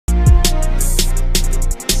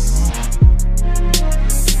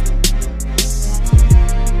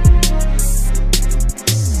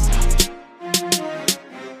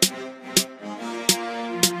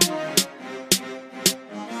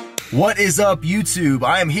What is up, YouTube?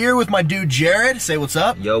 I am here with my dude Jared. Say what's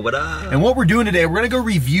up. Yo, what up? And what we're doing today, we're gonna go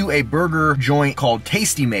review a burger joint called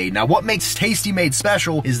Tasty Made. Now, what makes Tasty Made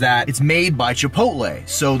special is that it's made by Chipotle.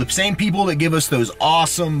 So the same people that give us those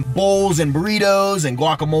awesome bowls and burritos and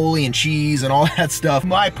guacamole and cheese and all that stuff,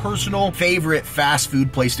 my personal favorite fast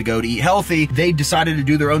food place to go to eat healthy, they decided to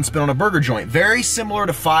do their own spin on a burger joint. Very similar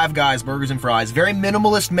to Five Guys Burgers and Fries. Very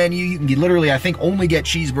minimalist menu. You can literally, I think, only get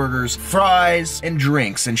cheeseburgers, fries, and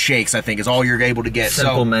drinks and shakes, I think, is all you're able to get.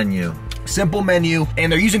 Simple menu. Simple menu,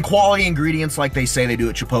 and they're using quality ingredients like they say they do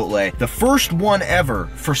at Chipotle. The first one ever,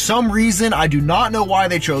 for some reason, I do not know why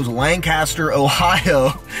they chose Lancaster,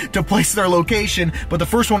 Ohio to place their location, but the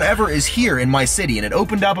first one ever is here in my city, and it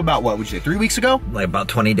opened up about, what would you say, 3 weeks ago? Like about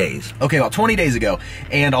 20 days. Okay, about 20 days ago.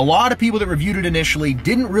 And a lot of people that reviewed it initially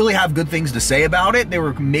didn't really have good things to say about it. They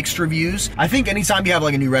were mixed reviews. I think anytime you have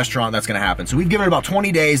like a new restaurant, that's gonna happen. So we've given it about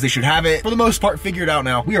 20 days. They should have it, for the most part, figured out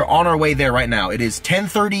now. We are on our way there right now. It is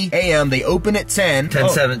 10:30 a.m. They open at 10.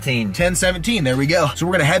 10:17. 10:17, there we go. So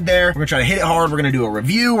we're gonna head there. We're gonna try to hit it hard. We're gonna do a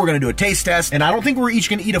review. We're gonna do a taste test. And I don't think we're each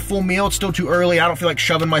gonna eat a full meal. It's still too early. I don't feel like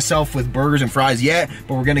shoving myself with burgers and fries yet,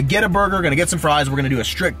 but we're gonna get a burger, gonna get some fries. We're gonna do a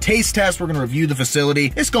strict taste test. We're gonna review the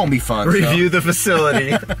facility. It's gonna be fun. Review the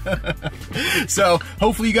facility. So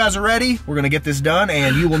hopefully you guys are ready. We're gonna get this done,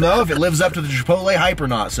 and you will know if it lives up to the Chipotle hype or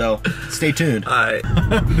not. So stay tuned. All right.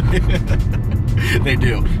 They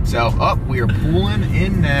do. So we are pulling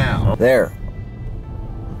in now. There.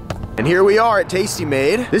 And here we are at Tasty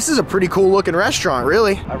Made. This is a pretty cool looking restaurant,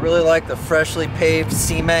 really. I really like the freshly paved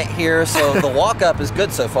cement here, so the walk up is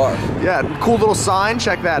good so far. Yeah, cool little sign.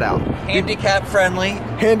 Check that out. Handicap friendly.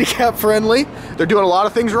 Handicap friendly. They're doing a lot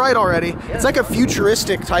of things right already. Yeah. It's like a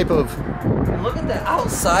futuristic type of... Look at the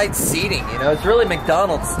outside seating, you know, it's really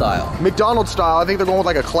McDonald's style. McDonald's style. I think they're going with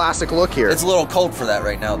like a classic look here. It's a little cold for that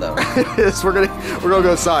right now, though. It is. We're gonna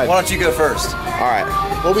go inside. Why don't you go first? All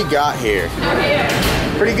right. What we got here?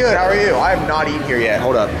 Pretty good. How are you? I have not eaten here yet.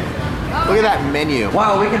 Hold up. Look at that menu.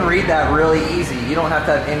 Wow, we can read that really easy. You don't have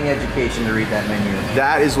to have any education to read that menu.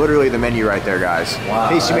 That is literally the menu right there, guys. Wow.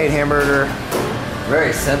 Tasty Made hamburger.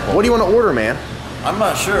 Very simple. What do you want to order, man? I'm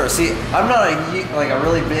not sure. See, I'm not a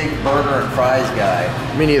really big burger and fries guy.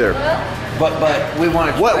 Me neither. But we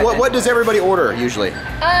want to. What does everybody order usually?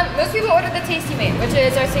 Most people order the Tasty Made, which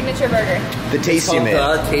is our signature burger. The Tasty Made.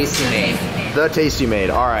 The Tasty Made. The Tasty Made.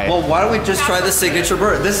 All right. Well, why don't we just try the signature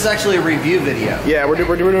burger? This is actually a review video. Yeah, we're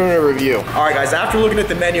doing a review. All right, guys. After looking at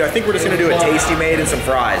the menu, I think we're just gonna do a Tasty Made and some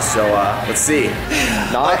fries. So let's see.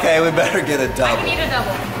 Okay, we better get a double. I can eat a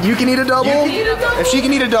double. You can eat a double? You can eat a double? If she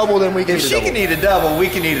can eat a double, then we can eat a double. If she can eat a double, we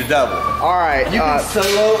can eat a double. All right. You can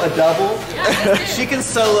solo a double. She can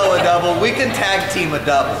solo a double. We can tag team a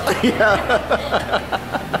double.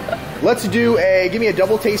 Let's do give me a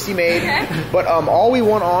double Tasty Made, but all we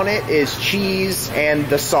want on it is cheese and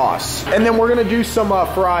the sauce. And then we're gonna do some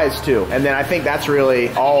fries too. And then I think that's really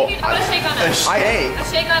all. How about a shake on us? A A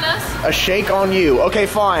shake on us? A shake on you. Okay,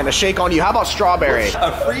 fine, a shake on you. How about strawberry?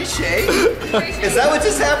 A free shake? Is that what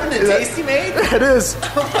just happened at Tasty Made? It is.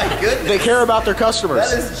 Oh my goodness. They care about their customers.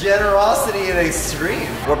 That is generosity in extreme.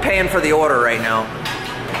 We're paying for the order right now.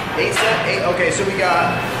 Okay, so we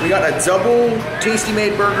got a double Tasty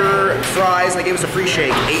Made burger, fries, and they gave us a free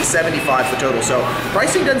shake, $8.75 for total. So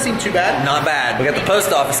pricing doesn't seem too bad. Not bad. We got the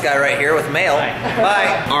post office guy right here with mail.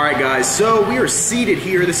 Bye. All right, guys. So we are seated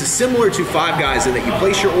here. This is similar to Five Guys in that you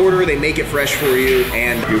place your order, they make it fresh for you,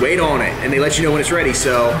 and you wait on it, and they let you know when it's ready.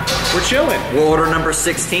 So we're chilling. We'll order number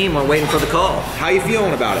 16. We're waiting for the call. How you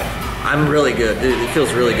feeling about it? I'm really good. Dude, it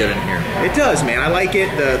feels really good in here. It does, man. I like it.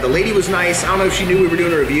 The lady was nice. I don't know if she knew we were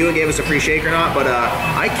doing a review and gave us a free shake or not, but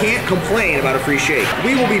I can't complain about a free shake.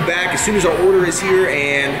 We will be back as soon as our order is here,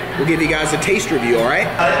 and we'll give you guys a taste review, all right?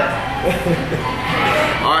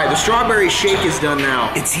 All right, the strawberry shake is done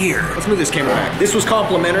now. It's here. Let's move this camera back. This was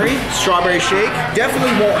complimentary, strawberry shake.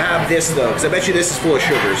 Definitely won't have this, though, because I bet you this is full of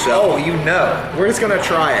sugar, so. Oh, you know. We're just gonna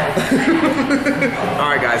try it. All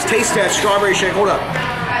right, guys, taste test, strawberry shake. Hold up.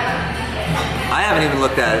 I haven't even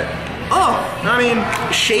looked at it. Oh, I mean,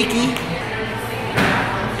 shaky.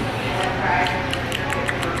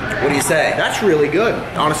 What do you say? That's really good.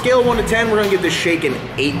 On a scale of 1 to 10, we're gonna give this shake an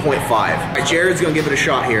 8.5. Jared's gonna give it a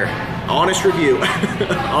shot here. Honest review.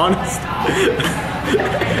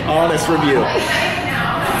 Honest review.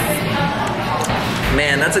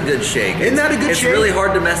 Man, that's a good shake. Isn't that a good shake? It's really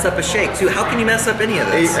hard to mess up a shake, too. How can you mess up any of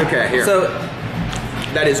this? Okay, here. So,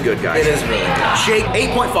 That is good, guys. It is really good. Shake,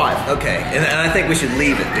 8.5. Okay, and I think we should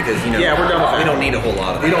leave it because, you know, Yeah, we're done with that. we don't need a whole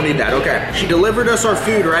lot of that. We don't need that, okay. She delivered us our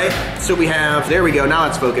food, right? So we have, there we go, now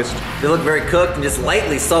it's focused. They look very cooked and just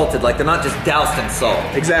lightly salted, like they're not just doused in salt.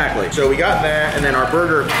 Exactly. So we got that, and then our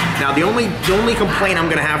burger. Now the only complaint I'm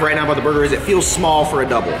gonna have right now about the burger is it feels small for a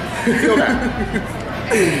double. Feel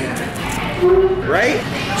that. Right?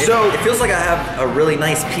 So it feels like I have a really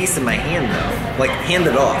nice piece in my hand though, like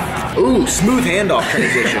handed off. Ooh, smooth handoff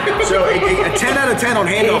transition. So a 10 out of 10 on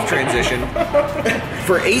handoff transition.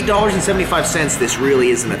 For $8.75, this really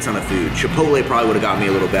isn't a ton of food. Chipotle probably would have got me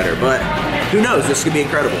a little better, but who knows? This could be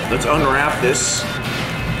incredible. Let's unwrap this.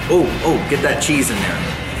 Oh, get that cheese in there.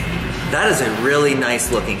 That is a really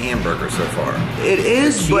nice looking hamburger so far. It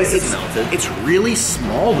is, but cheese is melted. It's really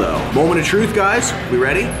small though. Moment of truth, guys. We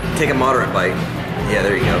ready? Take a moderate bite. Yeah,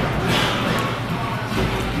 there you go.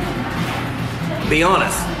 Be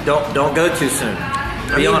honest. Don't go too soon.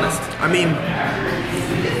 Be honest. I mean,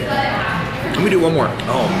 let me do one more.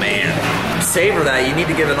 Oh man. Savor that. You need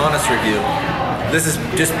to give an honest review. This is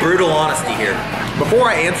just brutal honesty here. Before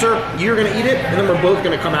I answer, you're gonna eat it, and then we're both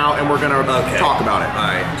gonna come out and we're gonna talk about it. All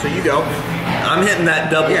right. So you go. I'm hitting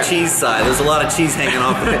that double cheese side. There's a lot of cheese hanging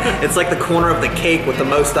off of it. It's like the corner of the cake with the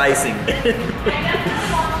most icing.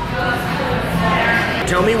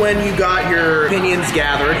 Tell me when you got your opinions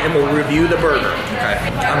gathered, and we'll review the burger. Okay,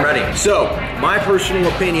 I'm ready. So, my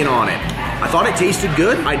personal opinion on it. I thought it tasted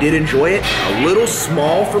good. I did enjoy it. A little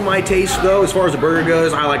small for my taste though, as far as the burger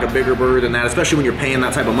goes. I like a bigger burger than that, especially when you're paying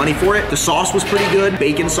that type of money for it. The sauce was pretty good.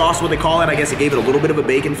 Bacon sauce, what they call it. I guess it gave it a little bit of a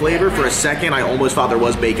bacon flavor. For a second, I almost thought there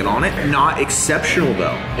was bacon on it. Not exceptional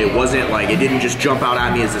though. It wasn't like, it didn't just jump out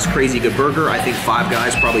at me as this crazy good burger. I think Five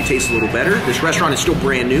Guys probably tastes a little better. This restaurant is still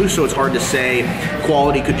brand new, so it's hard to say.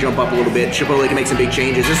 Quality could jump up a little bit. Chipotle can make some big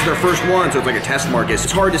changes. This is their first one, so it's like a test market.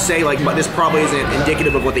 It's hard to say, like, but this probably isn't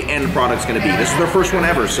indicative of what the end product's gonna be. This is their first one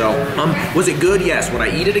ever, so was it good? Yes. Would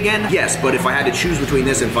I eat it again? Yes, but if I had to choose between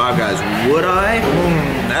this and Five Guys, would I?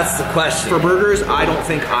 That's the question. For burgers, I don't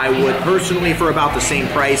think I would personally for about the same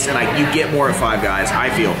price, and you get more at Five Guys, I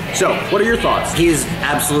feel. So, what are your thoughts? He is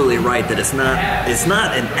absolutely right that it's not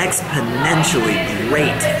an exponentially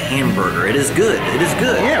great hamburger. It is good. It is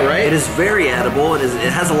good. Yeah, right? It is very edible.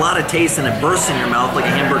 It has a lot of taste and it bursts in your mouth like a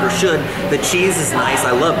hamburger should. The cheese is nice.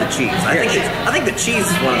 I love the cheese. I think the cheese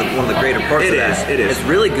is one of the greater parts of that. It is. It's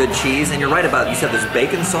really good cheese, and you're right about, you said there's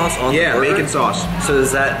bacon sauce on the burger? Yeah, bacon sauce. So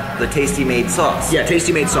is that the Tasty Made sauce? Yeah,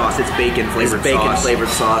 Tasty Made sauce. It's bacon flavored sauce. Bacon flavored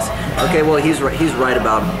sauce. Okay, well he's right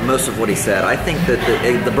about most of what he said. I think that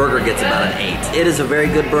the burger gets about an 8. It is a very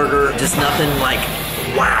good burger, just nothing like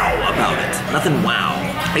wow about it. Nothing wow.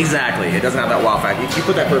 Exactly, it doesn't have that wow factor. You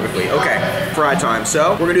put that perfectly. Okay, fry time.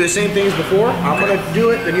 So, we're gonna do the same thing as before. I'm gonna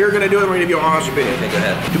do it, then you're gonna do it, and we're gonna give you an honest opinion. Okay, go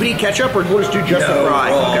ahead. Do we need ketchup, or we'll just do just the fry?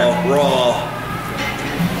 Raw.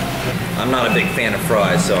 I'm not a big fan of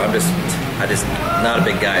fries, so I just not a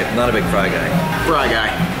big guy, not a big fry guy. Fry guy.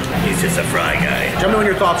 He's just a fry guy. Tell me when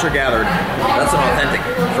your thoughts are gathered. That's an authentic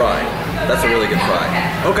fry. That's a really good fry.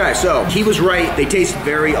 Okay, so he was right. They taste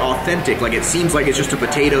very authentic. Like, it seems like it's just a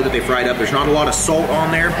potato that they fried up. There's not a lot of salt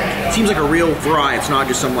on there. It seems like a real fry. It's not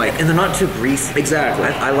just some like... And they're not too greasy. Exactly.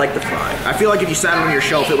 I like the fry. I feel like if you sat it on your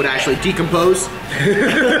shelf, it would actually decompose.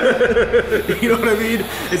 You know what I mean?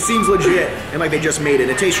 It seems legit, and like they just made it.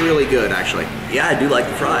 It tastes really good, actually. Yeah, I do like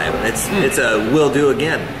the fry. It's a will do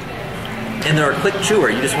again. And they're a quick chewer.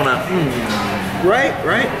 You just want to...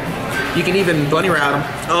 Right. You can even bunny route them.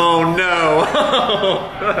 Oh no!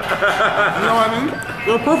 You know what I mean?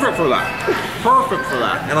 They're perfect for that. Perfect for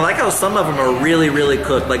that. And I like how some of them are really, really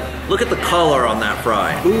cooked. Like, look at the color on that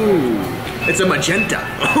fry. Ooh, it's a magenta.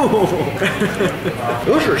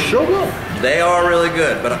 Those are so good. They are really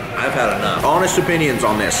good, but I've had enough. Honest opinions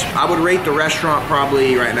on this. I would rate the restaurant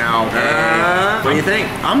probably right now. What do you think?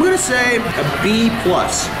 I'm gonna say a B+.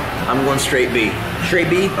 I'm going straight B. Straight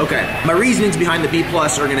B? Okay. My reasonings behind the B+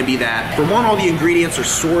 are gonna be that, for one, all the ingredients are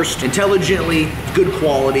sourced intelligently, good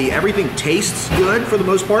quality, everything tastes good for the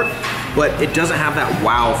most part, but it doesn't have that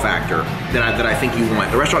wow factor that I think you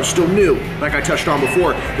want. The restaurant's still new, like I touched on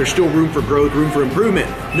before. There's still room for growth, room for improvement.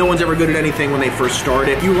 No one's ever good at anything when they first start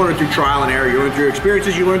it. You learn through trial and error, you learn through your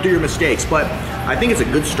experiences, you learn through your mistakes, but I think it's a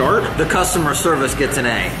good start. The customer service gets an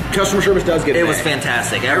A. Customer service does get an A. It was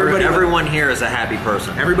fantastic. Everyone here is a happy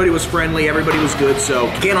person. Everybody was friendly, everybody was good, so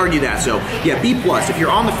can't argue that. So yeah, B+. If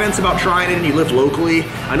you're on the fence about trying it and you live locally,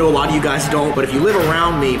 I know a lot of you guys don't, but if you live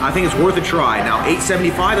around me, I think it's worth a try. Now,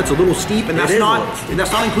 $8.75, that's a little steep, and that's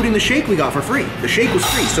not including the shake we got for free. The shake was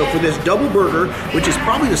free. So for this double burger, which is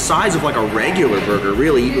probably the size of like a regular burger,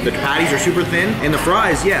 really, the patties are super thin, and the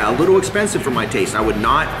fries, yeah, a little expensive for my taste. I would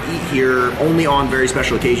not eat here only on very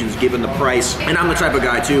special occasions given the price. And I'm the type of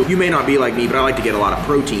guy too, you may not be like me, but I like to get a lot of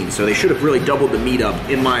protein, so they should have really doubled the meat up,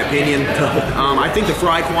 in my opinion. I think the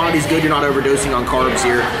fry quantity is good. You're not overdosing on carbs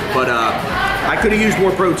here, but I could have used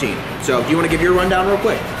more protein. So do you want to give your rundown real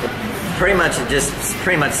quick? Pretty much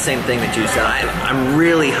the same thing that you said. I'm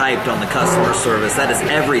really hyped on the customer service. That is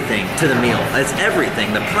everything to the meal. That's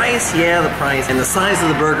everything. The price, yeah, the price. And the size of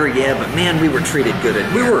the burger, yeah, but man, we were treated good in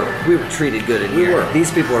here. We were treated good in here.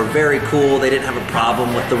 These people are very cool. They didn't have a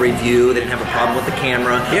problem with the review. They didn't have a problem with the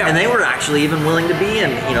camera. Yeah. And they were actually even willing to be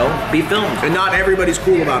in, you know, be filmed. And not everybody's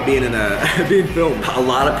cool about being in being filmed. A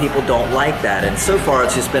lot of people don't like that. And so far,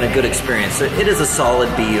 it's just been a good experience. So it is a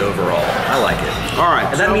solid B overall. I like it. All right.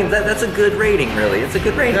 And that means that's a good rating, really. It's a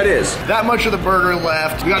good rating. That is. That much of the burger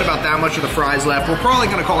left. We got about that much of the fries left. We're probably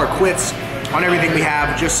going to call her quits on everything we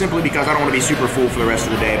have, just simply because I don't want to be super full for the rest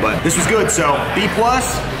of the day. But this was good, so B+,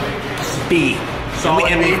 B.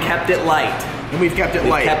 Solid. And we've kept it light. And we've kept it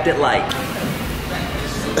light. Kept it light.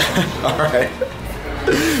 All right.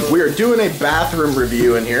 We are doing a bathroom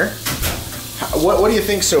review in here. What do you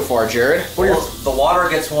think so far, Jared? Well, the water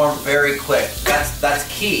gets warm very quick. That's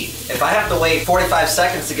key. If I have to wait 45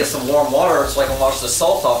 seconds to get some warm water so I can wash the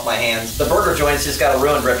salt off my hands, the burger joint's just got a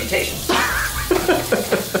ruined reputation.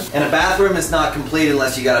 And a bathroom is not complete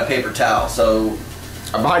unless you got a paper towel, so...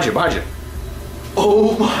 Behind you.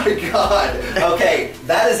 Oh my God. Okay,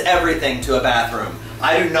 that is everything to a bathroom.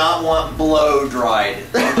 I do not want blow dried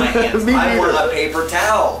on my hands. I want a paper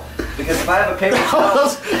towel. Because if I have a paper towel...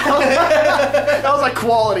 that was like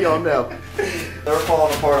quality on them. They're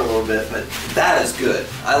falling apart a little bit, but that is good.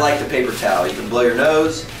 I like the paper towel. You can blow your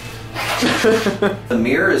nose. The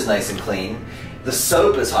mirror is nice and clean. The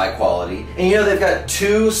soap is high quality. And you know, they've got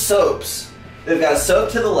two soaps. They've got a soap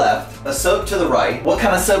to the left, a soap to the right. What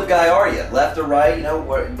kind of soap guy are you? Left or right? You know,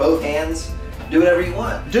 both hands? Do whatever you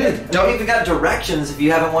want. Dude, don't even got directions if you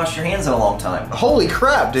haven't washed your hands in a long time. Holy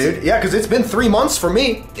crap, dude. Yeah, because it's been 3 months for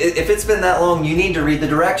me. If it's been that long, you need to read the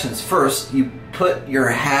directions. First, you put your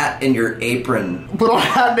hat in your apron. Put on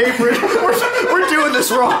hat and apron? we're doing this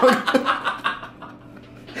wrong.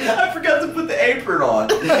 I forgot to put the apron on.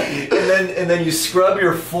 And then you scrub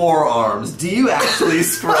your forearms. Do you actually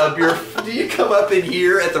scrub your... Do you come up in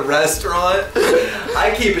here at the restaurant?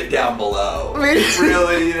 I keep it down below.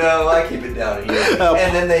 Really, you know, I keep it down here.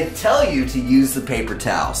 And then they tell you to use the paper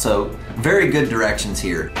towel. So, very good directions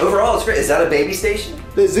here. Overall, it's great. Is that a baby station?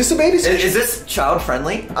 Is this a baby station? Is this child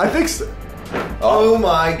friendly? I think so. Oh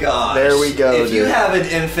my gosh. There we go, If you have an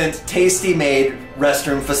infant, Tasty Made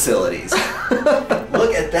restroom facilities.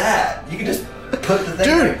 Look at that. You can just put the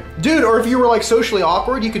thing Dude, or if you were like socially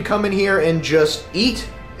awkward, you could come in here and just eat.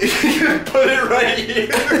 You could put it right here.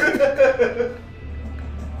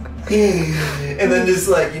 And then just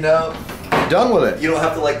like, you know. Done with it. You don't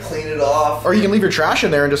have to like clean it off. Or you can leave your trash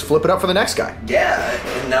in there and just flip it up for the next guy. Yeah.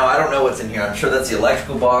 And now I don't know what's in here. I'm sure that's the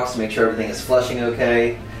electrical box to make sure everything is flushing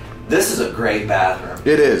okay. This is a great bathroom.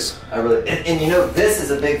 It is. I really, and you know, this is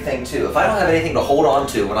a big thing too. If I don't have anything to hold on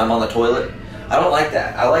to when I'm on the toilet, I don't like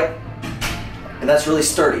that. I like, and that's really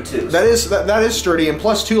sturdy too. That is sturdy, and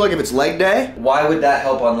plus too, like if it's leg day. Why would that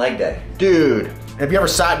help on leg day? Dude, have you ever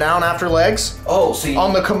sat down after legs? Oh, so you,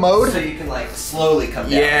 on the commode? So you can like slowly come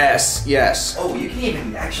down. Yes. Oh, you can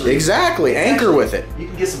even actually... Exactly, anchor with it. You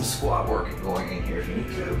can get some squat work going in here if you need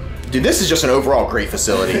to. Dude, this is just an overall great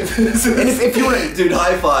facility. And if you want to... Dude,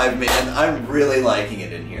 high five, man. I'm really liking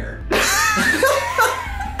it in here.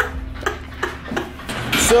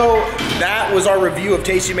 So, that was our review of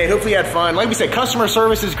Tasty Made. Hopefully you had fun. Like we said, customer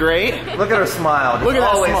service is great. Look at her smile. Look at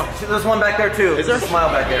that smile. There's one back there too. Is there? There's a smile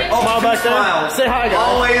back there. Oh, smile back there? Smiles. Say hi, guys.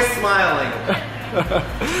 Always smiling.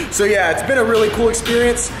 So yeah, it's been a really cool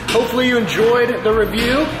experience. Hopefully you enjoyed the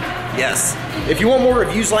review. Yes. If you want more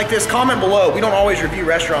reviews like this, comment below. We don't always review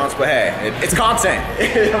restaurants, but hey, it's content.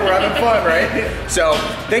 We're having fun, right? So,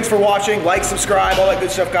 thanks for watching. Like, subscribe, all that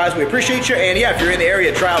good stuff, guys. We appreciate you. And yeah, if you're in the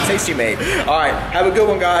area, try out Tasty Made. All right, have a good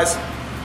one, guys.